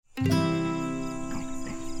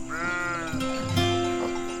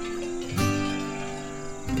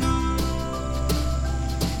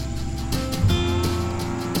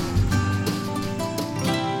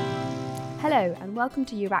Hello and welcome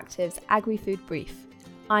to Euractiv's Agri-Food Brief.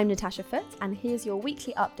 I'm Natasha Foote and here's your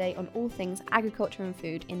weekly update on all things agriculture and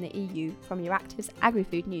food in the EU from Euractiv's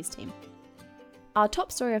Agri-Food news team. Our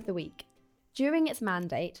top story of the week. During its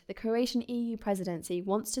mandate, the Croatian EU presidency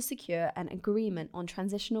wants to secure an agreement on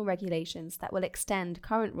transitional regulations that will extend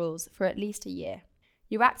current rules for at least a year.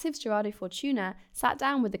 Euractiv's Gerardo Fortuna sat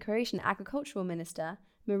down with the Croatian agricultural minister,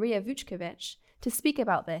 Marija Vučković, to speak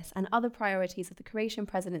about this and other priorities of the Croatian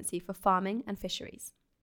presidency for farming and fisheries.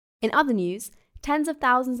 In other news, tens of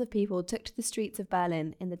thousands of people took to the streets of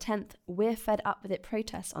Berlin in the 10th We're Fed Up With It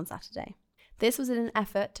protest on Saturday. This was in an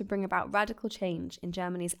effort to bring about radical change in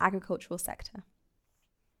Germany's agricultural sector.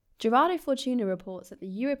 Gerardo Fortuna reports that the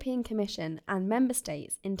European Commission and member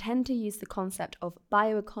states intend to use the concept of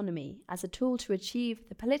bioeconomy as a tool to achieve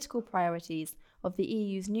the political priorities of the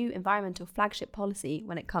EU's new environmental flagship policy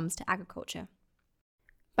when it comes to agriculture.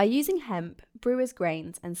 By using hemp, brewer's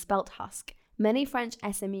grains and spelt husk, many French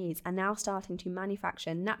SMEs are now starting to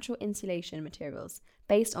manufacture natural insulation materials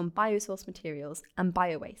based on biosourced materials and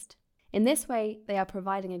biowaste. In this way, they are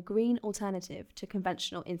providing a green alternative to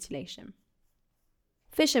conventional insulation.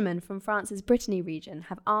 Fishermen from France's Brittany region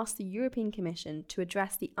have asked the European Commission to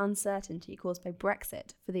address the uncertainty caused by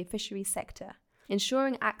Brexit for the fisheries sector,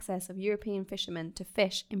 ensuring access of European fishermen to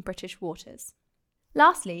fish in British waters.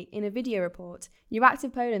 Lastly, in a video report,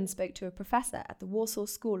 Euractiv Poland spoke to a professor at the Warsaw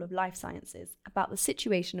School of Life Sciences about the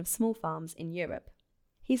situation of small farms in Europe.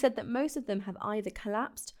 He said that most of them have either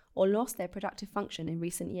collapsed or lost their productive function in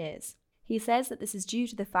recent years. He says that this is due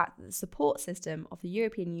to the fact that the support system of the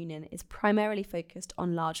European Union is primarily focused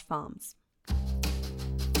on large farms.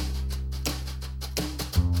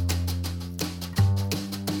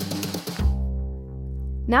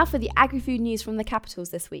 Now for the agri-food news from the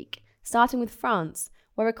capitals this week, starting with France,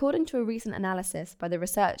 where according to a recent analysis by the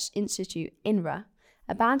research institute INRA,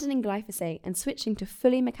 abandoning glyphosate and switching to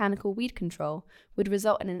fully mechanical weed control would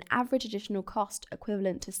result in an average additional cost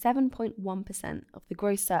equivalent to 7.1% of the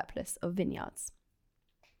gross surplus of vineyards.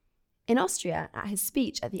 In Austria, at his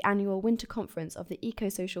speech at the annual winter conference of the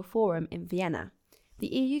Eco-Social Forum in Vienna, the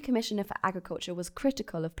EU Commissioner for Agriculture was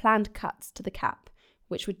critical of planned cuts to the CAP,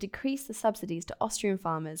 which would decrease the subsidies to Austrian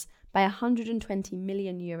farmers by €120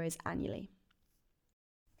 million annually.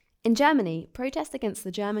 In Germany, protest against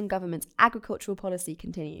the German government's agricultural policy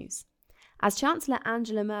continues. As Chancellor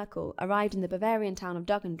Angela Merkel arrived in the Bavarian town of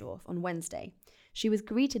Duggendorf on Wednesday, she was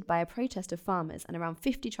greeted by a protest of farmers and around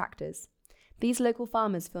 50 tractors. These local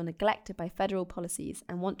farmers feel neglected by federal policies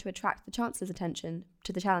and want to attract the Chancellor's attention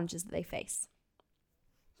to the challenges that they face.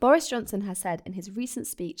 Boris Johnson has said in his recent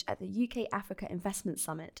speech at the UK-Africa Investment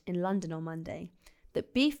Summit in London on Monday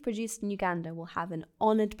that beef produced in Uganda will have an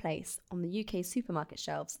honoured place on the UK supermarket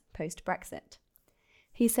shelves post-Brexit.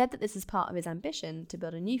 He said that this is part of his ambition to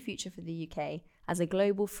build a new future for the UK as a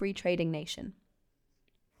global free-trading nation.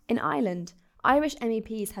 In Ireland, Irish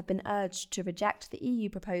MEPs have been urged to reject the EU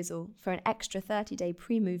proposal for an extra 30-day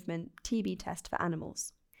pre-movement TB test for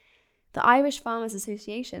animals. The Irish Farmers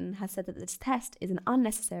Association has said that this test is an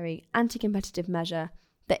unnecessary, anti-competitive measure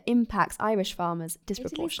that impacts Irish farmers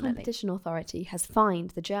disproportionately. Italy's competition authority has fined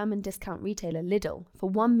the German discount retailer Lidl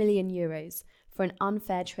for €1 million for an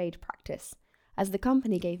unfair trade practice, as the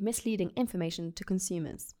company gave misleading information to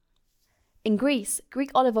consumers. In Greece,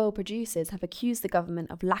 Greek olive oil producers have accused the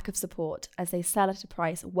government of lack of support as they sell at a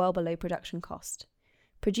price well below production cost.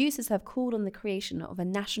 Producers have called on the creation of a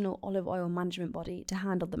national olive oil management body to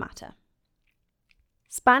handle the matter.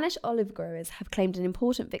 Spanish olive growers have claimed an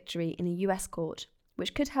important victory in a US court,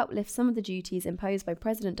 which could help lift some of the duties imposed by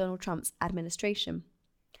President Donald Trump's administration.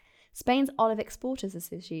 Spain's Olive Exporters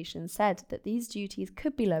Association said that these duties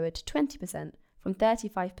could be lowered to 20% from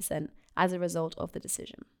 35% as a result of the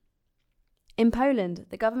decision. In Poland,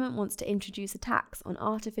 the government wants to introduce a tax on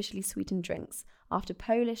artificially sweetened drinks after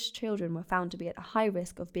Polish children were found to be at a high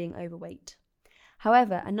risk of being overweight.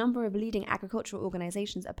 However, a number of leading agricultural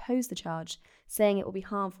organisations oppose the charge, saying it will be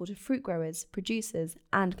harmful to fruit growers, producers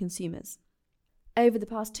and consumers. Over the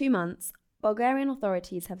past 2 months, Bulgarian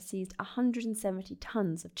authorities have seized 170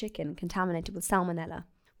 tonnes of chicken contaminated with salmonella,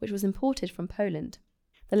 which was imported from Poland.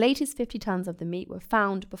 The latest 50 tonnes of the meat were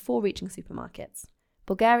found before reaching supermarkets.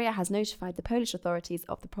 Bulgaria has notified the Polish authorities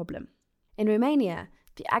of the problem. In Romania,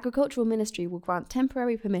 the Agricultural Ministry will grant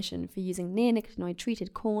temporary permission for using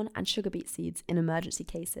neonicotinoid-treated corn and sugar beet seeds in emergency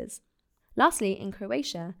cases. Lastly, in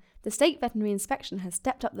Croatia, the state veterinary inspection has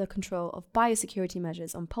stepped up the control of biosecurity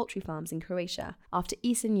measures on poultry farms in Croatia after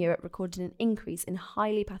Eastern Europe recorded an increase in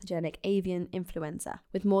highly pathogenic avian influenza,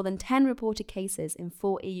 with more than 10 reported cases in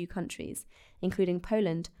 4 EU countries, including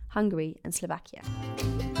Poland, Hungary and Slovakia.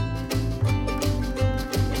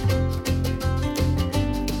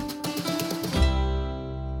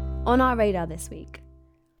 On our radar this week.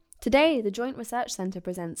 Today, the Joint Research Centre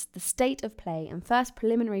presents the state of play and first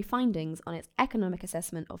preliminary findings on its economic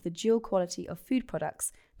assessment of the dual quality of food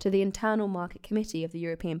products to the Internal Market Committee of the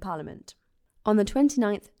European Parliament. On the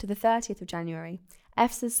 29th to the 30th of January,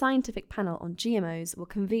 EFSA's scientific panel on GMOs will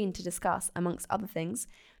convene to discuss, amongst other things,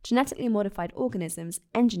 genetically modified organisms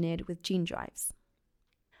engineered with gene drives.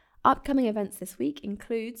 Upcoming events this week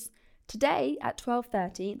includes today at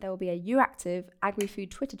 12:30 there will be a Euractiv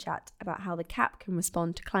Agri-Food Twitter chat about how the CAP can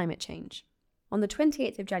respond to climate change. On the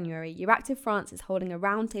 28th of January, Euractiv France is holding a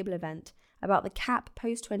roundtable event about the CAP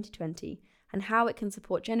post-2020 and how it can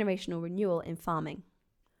support generational renewal in farming.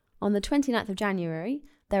 On the 29th of January,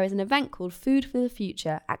 there is an event called Food for the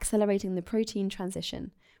Future Accelerating the Protein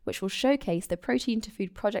Transition, which will showcase the Protein to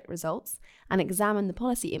Food project results and examine the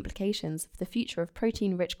policy implications for the future of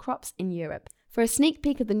protein-rich crops in Europe. For a sneak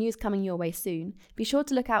peek of the news coming your way soon, be sure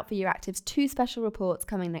to look out for Euractiv's 2 special reports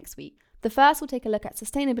coming next week. The first will take a look at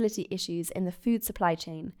sustainability issues in the food supply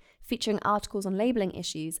chain, featuring articles on labelling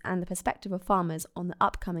issues and the perspective of farmers on the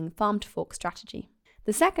upcoming Farm to Fork strategy.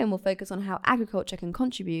 The second will focus on how agriculture can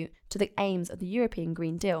contribute to the aims of the European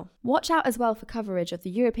Green Deal. Watch out as well for coverage of the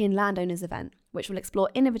European Landowners event, which will explore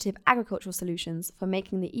innovative agricultural solutions for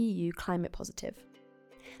making the EU climate positive.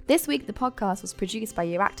 This week, the podcast was produced by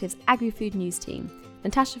Euractiv's Agri-Food News team,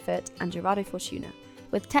 Natasha Foote and Gerardo Fortuna,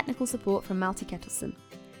 with technical support from Malte Kettleson.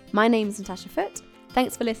 My name is Natasha Foote.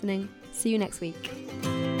 Thanks for listening. See you next week.